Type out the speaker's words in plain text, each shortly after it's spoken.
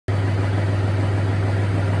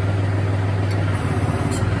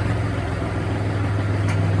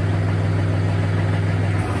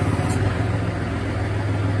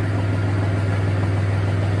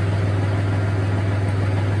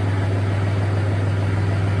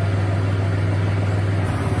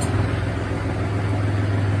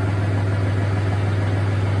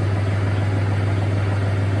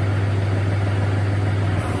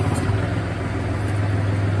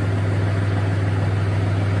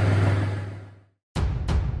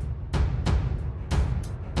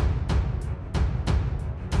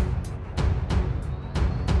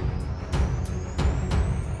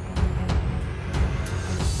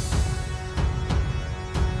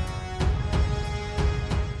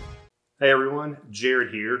Hey everyone,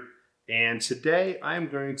 Jared here, and today I'm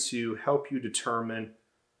going to help you determine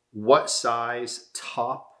what size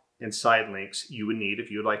top and side links you would need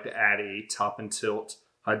if you would like to add a top and tilt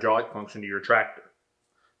hydraulic function to your tractor.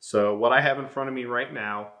 So what I have in front of me right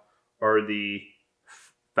now are the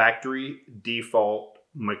factory default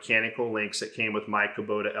mechanical links that came with my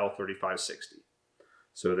Kubota L3560.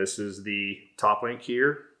 So this is the top link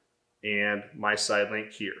here and my side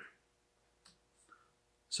link here.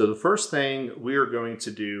 So the first thing we are going to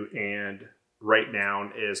do and write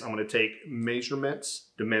down is I'm going to take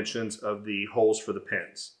measurements, dimensions of the holes for the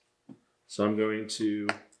pins. So I'm going to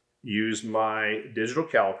use my digital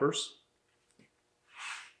calipers.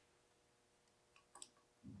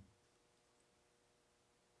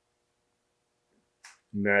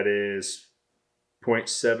 And that is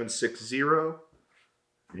 0.760,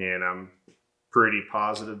 and I'm pretty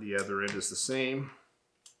positive the other end is the same.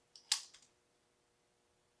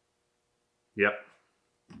 Yep.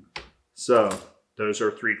 So those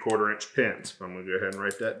are 3/4 inch pins. I'm going to go ahead and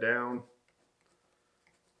write that down.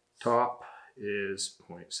 Top is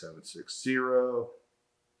 0.760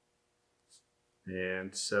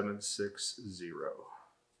 and 760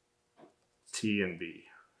 T and B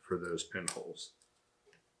for those pin holes.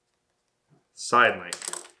 Side link.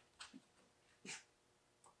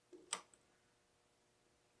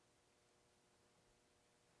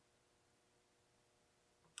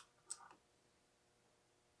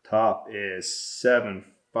 Top is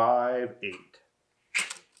 758.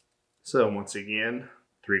 So once again,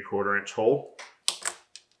 3/4 inch hole.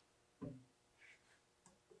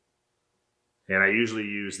 And I usually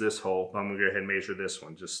use this hole. I'm gonna go ahead and measure this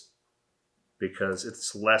one just because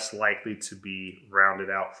it's less likely to be rounded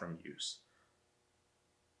out from use.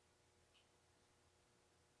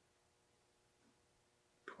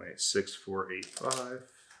 .6485.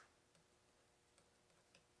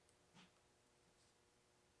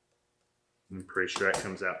 I'm pretty sure that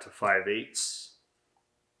comes out to 5/8.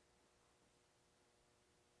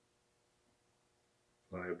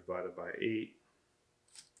 5 divided by 8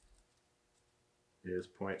 is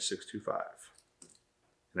 0.625.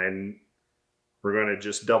 And then we're going to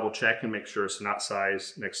just double check and make sure it's not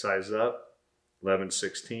next size up.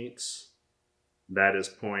 11/16. That is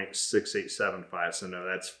 0.6875. So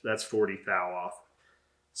no, that's 40 thou off.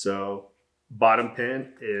 So bottom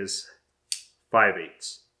pin is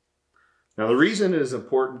 5/8. Now the reason it is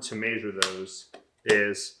important to measure those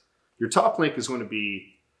is your top link is going to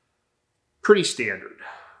be pretty standard.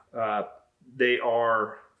 They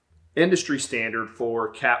are industry standard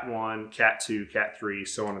for Cat 1, Cat 2, Cat 3,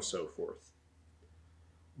 so on and so forth.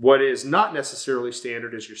 What is not necessarily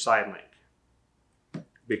standard is your side link,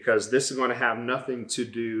 because this is going to have nothing to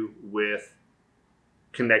do with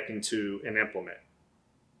connecting to an implement.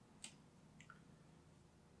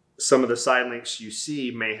 Some of the side links you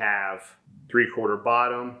see may have 3/4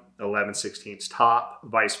 bottom, 11/16 top,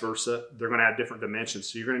 vice versa. They're going to have different dimensions.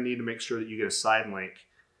 So you're going to need to make sure that you get a side link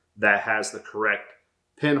that has the correct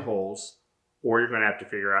pin holes, or you're going to have to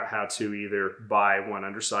figure out how to either buy one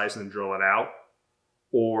undersized and drill it out,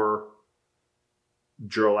 or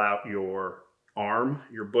drill out your arm,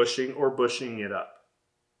 your bushing, or bushing it up.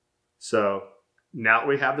 So now that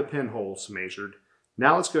we have the pin holes measured,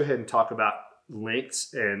 now let's go ahead and talk about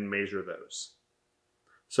lengths and measure those.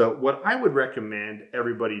 So what I would recommend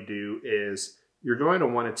everybody do is you're going to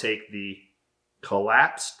want to take the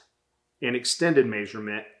collapsed and extended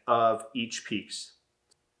measurement of each piece.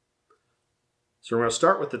 So we're going to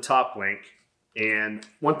start with the top link, and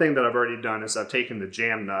one thing that I've already done is I've taken the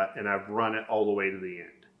jam nut and I've run it all the way to the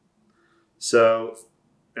end. So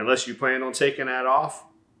unless you plan on taking that off,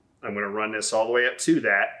 I'm going to run this all the way up to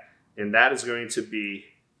that, and that is going to be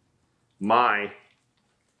my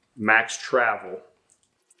max travel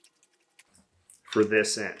for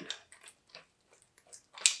this end.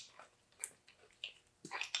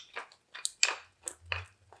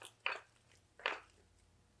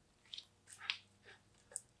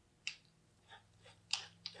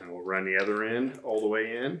 And we'll run the other end all the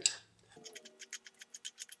way in,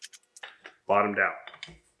 bottomed out.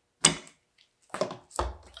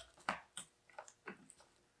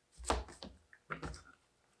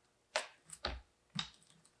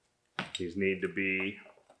 These need to be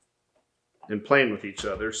in plane with each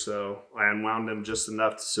other, so I unwound them just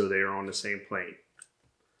enough so they are on the same plane.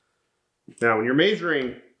 Now, when you're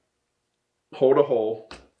measuring hole to hole,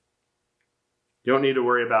 you don't need to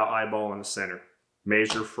worry about eyeball in the center.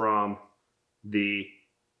 Measure from the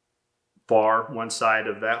far one side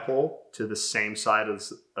of that hole to the same side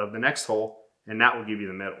of the next hole, and that will give you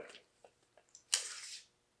the middle.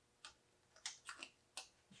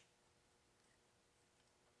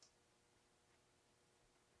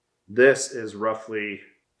 This is roughly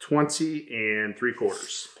 20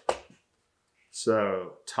 3/4.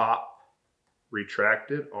 So top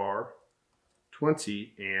retracted are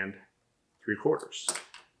 20 3/4.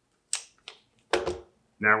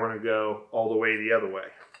 Now we're going to go all the way the other way.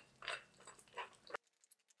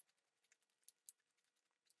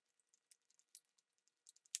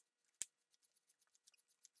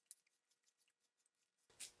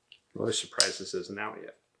 Really surprised this isn't out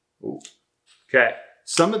yet. Ooh. Okay,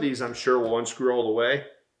 some of these I'm sure will unscrew all the way.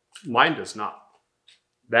 Mine does not.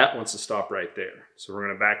 That wants to stop right there. So we're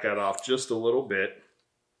going to back that off just a little bit.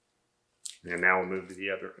 And now we'll move to the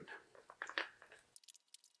other end.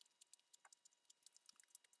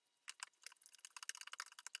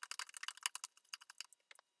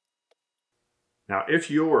 Now, if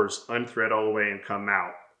yours unthread all the way and come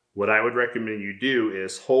out, what I would recommend you do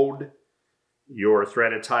is hold your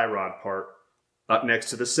threaded tie rod part up next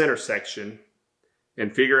to the center section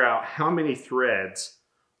and figure out how many threads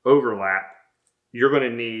overlap you're going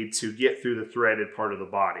to need to get through the threaded part of the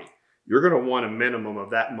body. You're going to want a minimum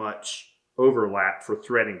of that much overlap for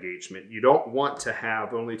thread engagement. You don't want to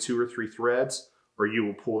have only 2 or 3 threads, or you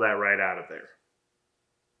will pull that right out of there.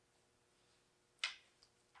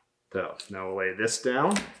 So now we'll lay this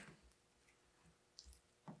down.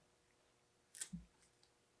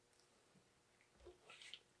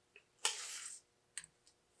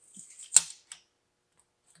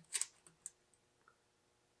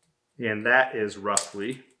 And that is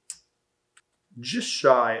roughly just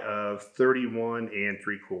shy of 31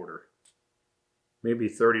 3/4. Maybe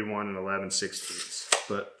 31 11/16.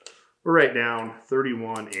 But we're right down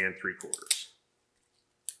 31 3/4.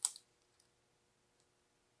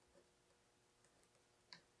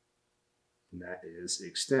 And that is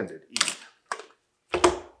extended E.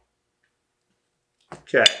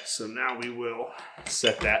 Okay, so now we will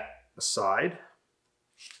set that aside.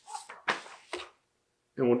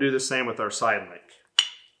 And we'll do the same with our side link.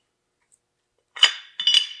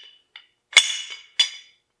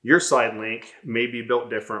 Your side link may be built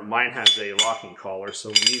different. Mine has a locking collar, so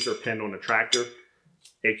when these are pinned on the tractor,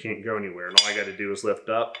 it can't go anywhere. And all I got to do is lift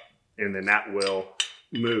up, and then that will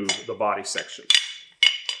move the body section.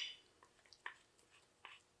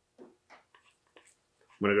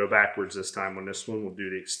 I'm going to go backwards this time on this one. We'll do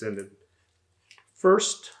the extended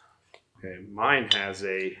first. Okay, mine has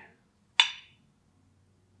a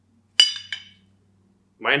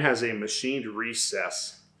machined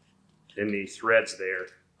recess in the threads there.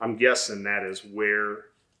 I'm guessing that is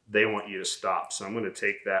where they want you to stop. So I'm going to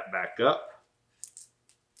take that back up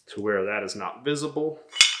to where that is not visible.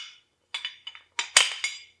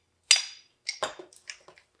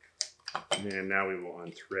 And now we will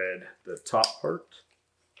unthread the top part.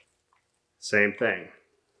 Same thing.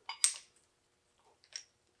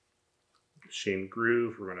 Machine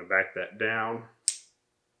groove, we're going to back that down.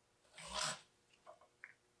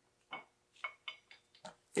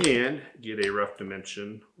 And get a rough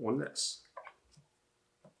dimension on this.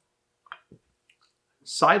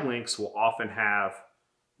 Side links will often have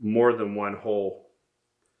more than one hole,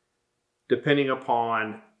 depending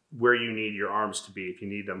upon where you need your arms to be. If you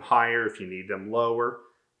need them higher, if you need them lower.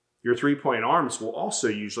 Your 3-point arms will also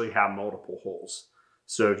usually have multiple holes.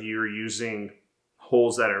 So if you're using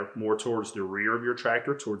holes that are more towards the rear of your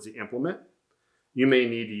tractor, towards the implement, you may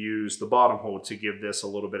need to use the bottom hole to give this a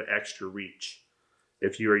little bit of extra reach.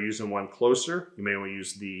 If you are using one closer, you may want to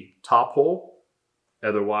use the top hole.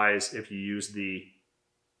 Otherwise, if you use the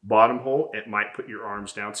bottom hole, it might put your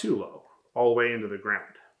arms down too low, all the way into the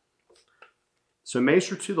ground. So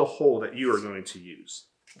measure to the hole that you are going to use.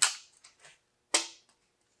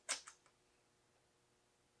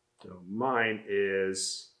 So mine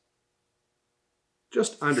is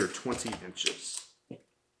just under 20 inches.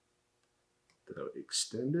 So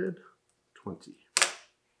extended 20.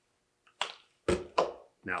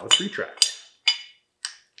 Now let's retract.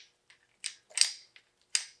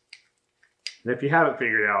 And if you haven't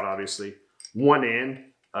figured it out, obviously, one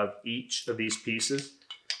end of each of these pieces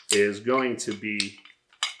is going to be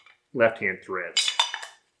left-hand threads.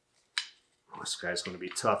 Oh, this guy's going to be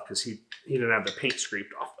tough because he didn't have the paint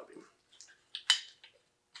scraped off of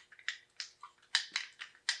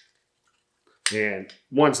him. And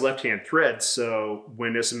one's left-hand thread, so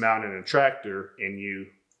when this is mounted in a tractor and you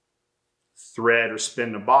thread or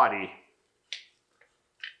spin the body,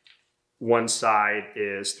 one side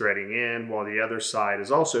is threading in while the other side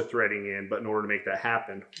is also threading in, but in order to make that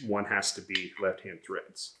happen, one has to be left-hand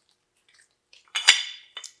threads.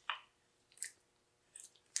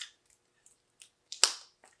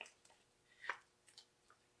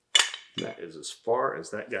 That is as far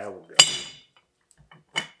as that guy will go.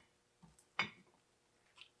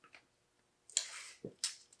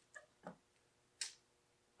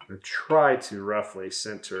 I'm going to try to roughly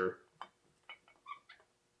center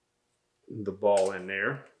the ball in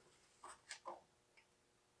there.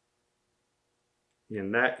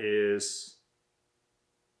 And that is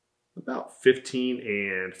about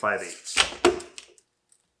 15 5/8.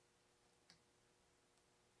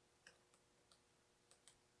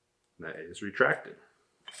 That is retracted.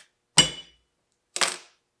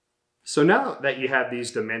 So now that you have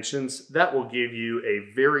these dimensions, that will give you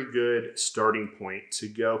a very good starting point to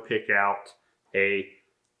go pick out a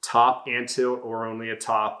top and tilt, or only a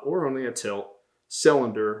top or only a tilt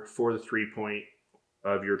cylinder for the 3-point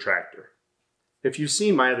of your tractor. If you've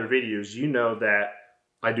seen my other videos, you know that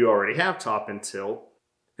I do already have top and tilt,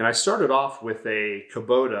 and I started off with a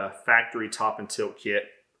Kubota factory top and tilt kit,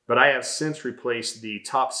 but I have since replaced the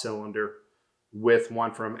top cylinder with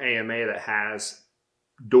one from AMA that has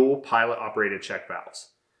dual pilot operated check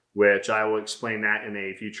valves, which I will explain that in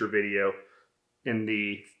a future video. And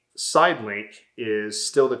the side link is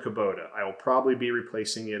still the Kubota. I will probably be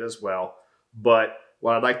replacing it as well, but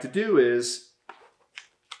what I'd like to do is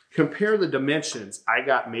compare the dimensions I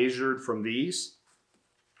got measured from these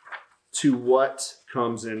to what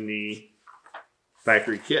comes in the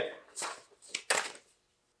factory kit.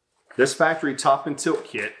 This factory top and tilt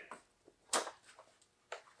kit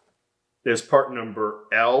is part number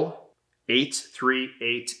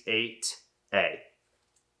L8388A.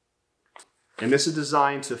 And this is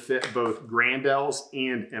designed to fit both Grand L's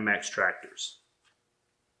and MX tractors.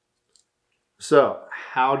 So,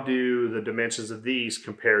 how do the dimensions of these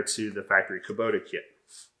compare to the factory Kubota kit?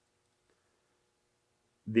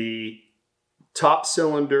 The top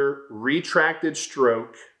cylinder retracted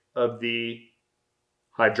stroke of the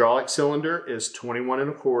hydraulic cylinder is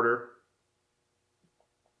 21 1/4.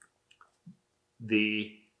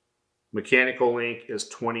 The mechanical link is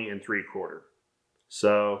 20 3/4.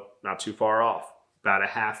 So not too far off, about a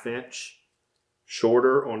 1/2 inch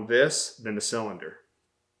shorter on this than the cylinder.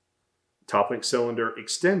 Top link cylinder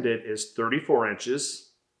extended is 34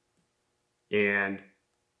 inches, and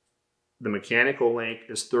the mechanical link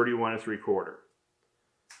is 31 3/4.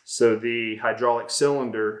 So the hydraulic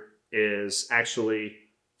cylinder is actually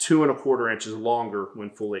 2 1/4 inches longer when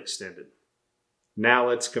fully extended. Now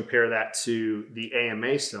let's compare that to the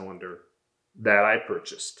AMA cylinder that I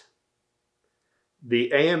purchased.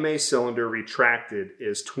 The AMA cylinder retracted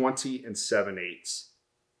is 20 7/8,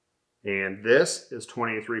 and this is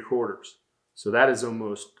 20 3/4. So that is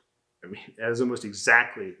almost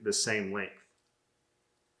exactly the same length.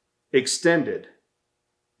 Extended,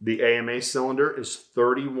 the AMA cylinder is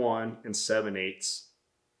 31 7/8,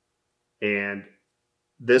 and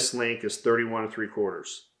this link is 31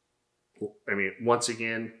 3/4. I mean, once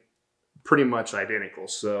again, pretty much identical.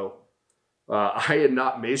 So I had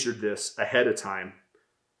not measured this ahead of time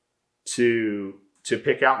to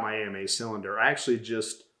pick out my AMA cylinder. I actually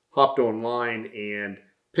just hopped online and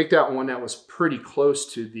picked out one that was pretty close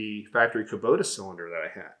to the factory Kubota cylinder that I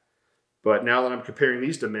had. But now that I'm comparing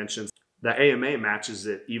these dimensions, the AMA matches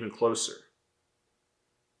it even closer.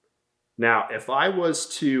 Now, if I was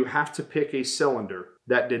to have to pick a cylinder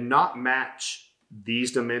that did not match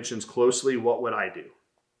these dimensions closely, what would I do?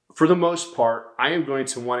 For the most part, I am going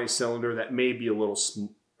to want a cylinder that may be a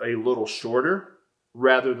little shorter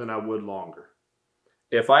rather than I would longer.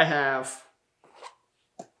 If I have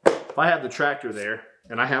the tractor there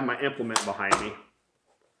and I have my implement behind me,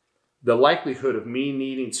 the likelihood of me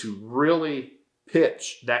needing to really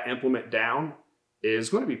pitch that implement down is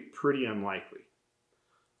going to be pretty unlikely.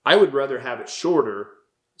 I would rather have it shorter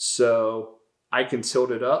so I can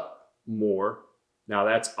tilt it up more. Now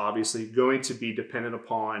that's obviously going to be dependent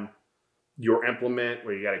upon your implement,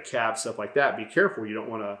 where you got a cab, stuff like that. Be careful, you don't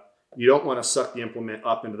want to suck the implement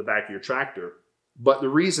up into the back of your tractor. But the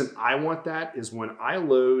reason I want that is when I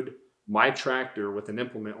load my tractor with an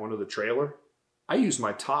implement onto the trailer, I use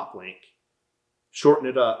my top link, shorten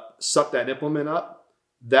it up, suck that implement up.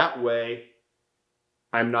 That way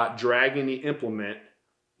I'm not dragging the implement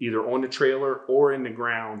either on the trailer or in the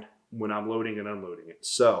ground when I'm loading and unloading it.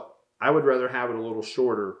 So I would rather have it a little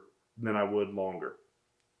shorter than I would longer.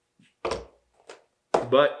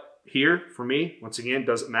 But here, for me, once again,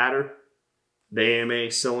 doesn't matter. The AMA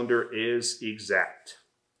cylinder is exact.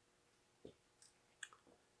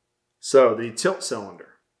 So the tilt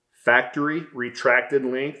cylinder, factory retracted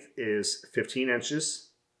length is 15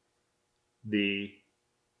 inches. The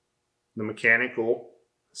mechanical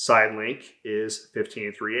side link is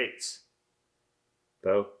 15 3/8.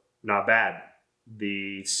 Though, not bad.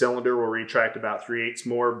 The cylinder will retract about 3/8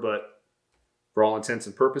 more, but for all intents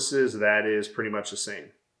and purposes, that is pretty much the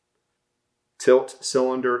same. Tilt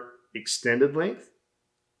cylinder extended length,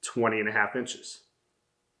 20 1/2 inches.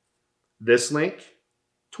 This link,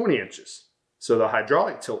 20 inches. So the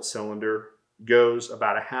hydraulic tilt cylinder goes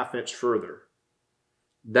about a 1/2 inch further.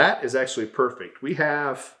 That is actually perfect. We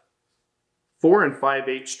have 4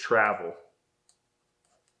 5/8 travel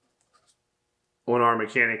on our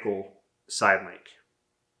mechanical side link.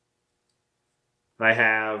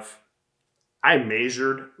 I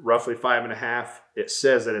measured roughly 5.5. It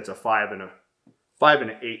says that it's a 5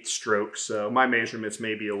 1/8 stroke. So my measurements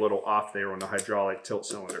may be a little off there on the hydraulic tilt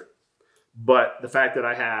cylinder. But the fact that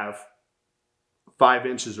I have 5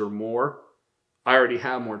 inches or more, I already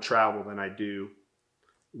have more travel than I do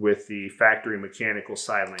with the factory mechanical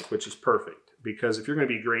side link, which is perfect. Because if you're going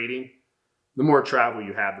to be grading, the more travel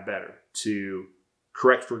you have, the better to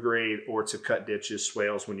correct for grade or to cut ditches,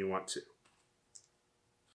 swales when you want to.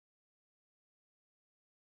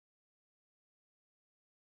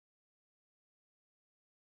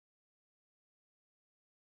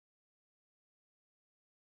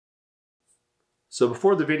 So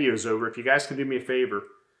before the video is over, if you guys can do me a favor,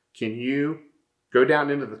 can you go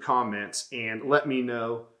down into the comments and let me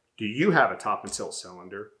know, do you have a top and tilt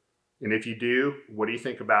cylinder? And if you do, what do you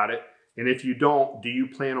think about it? And if you don't, do you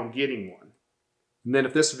plan on getting one? And then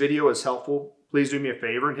if this video is helpful, please do me a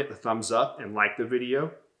favor and hit the thumbs up and like the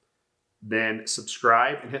video. Then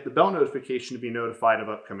subscribe and hit the bell notification to be notified of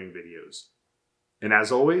upcoming videos. And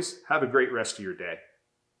as always, have a great rest of your day.